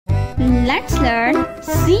Let's learn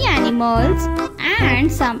sea animals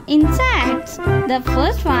and some insects. The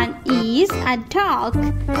first one is a duck.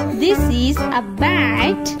 This is a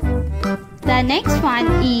bat. The next one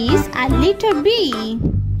is a little bee.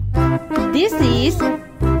 This is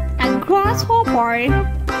a grasshopper.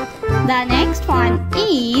 The next one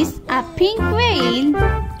is a pink whale.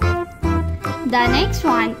 The next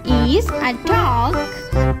one is a dog.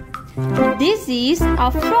 This is a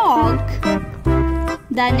frog.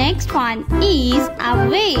 The next one is a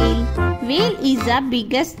whale. Whale is the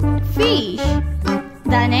biggest fish.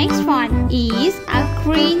 The next one is a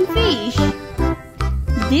crayfish.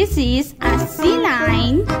 This is a sea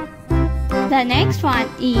lion. The next one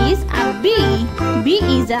is a bee. Bee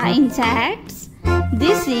is an insect.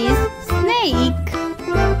 This is snake.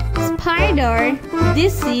 Spider.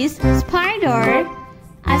 This is spider.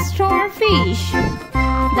 A starfish.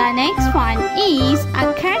 The next one is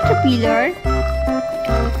a caterpillar.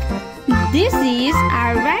 This is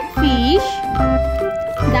a redfish.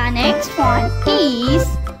 The next one is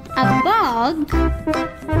a bug.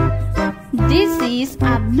 This is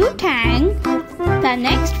a blue tang. The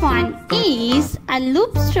next one is a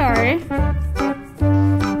lobster.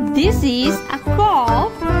 This is a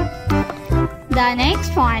crab. The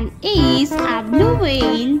next one is a blue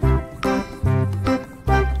whale.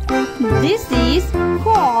 This is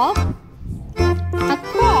crab. A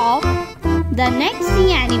crab. The next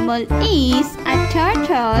sea animal is a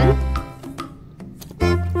turtle.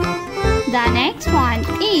 The next one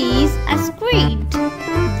is a squid.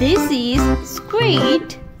 This is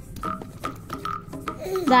squid.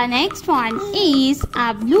 The next one is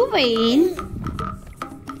a blue whale.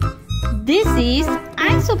 This is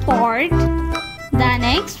isopod. The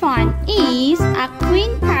next one is a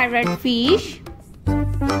queen parrotfish.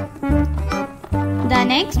 The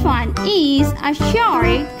next one is a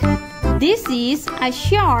shark. This is a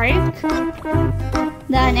shark.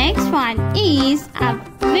 The next one is a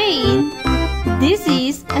whale. This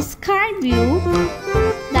is a scarabée.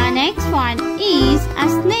 The next one is a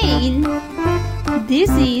snail.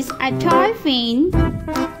 This is a dolphin.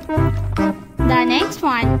 The next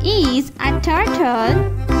one is a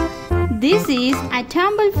turtle. This is a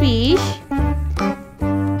tumblefish.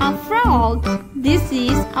 A frog. This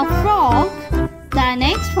is a frog. The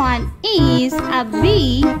next one is a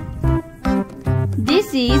bee.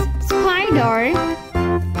 This is spider.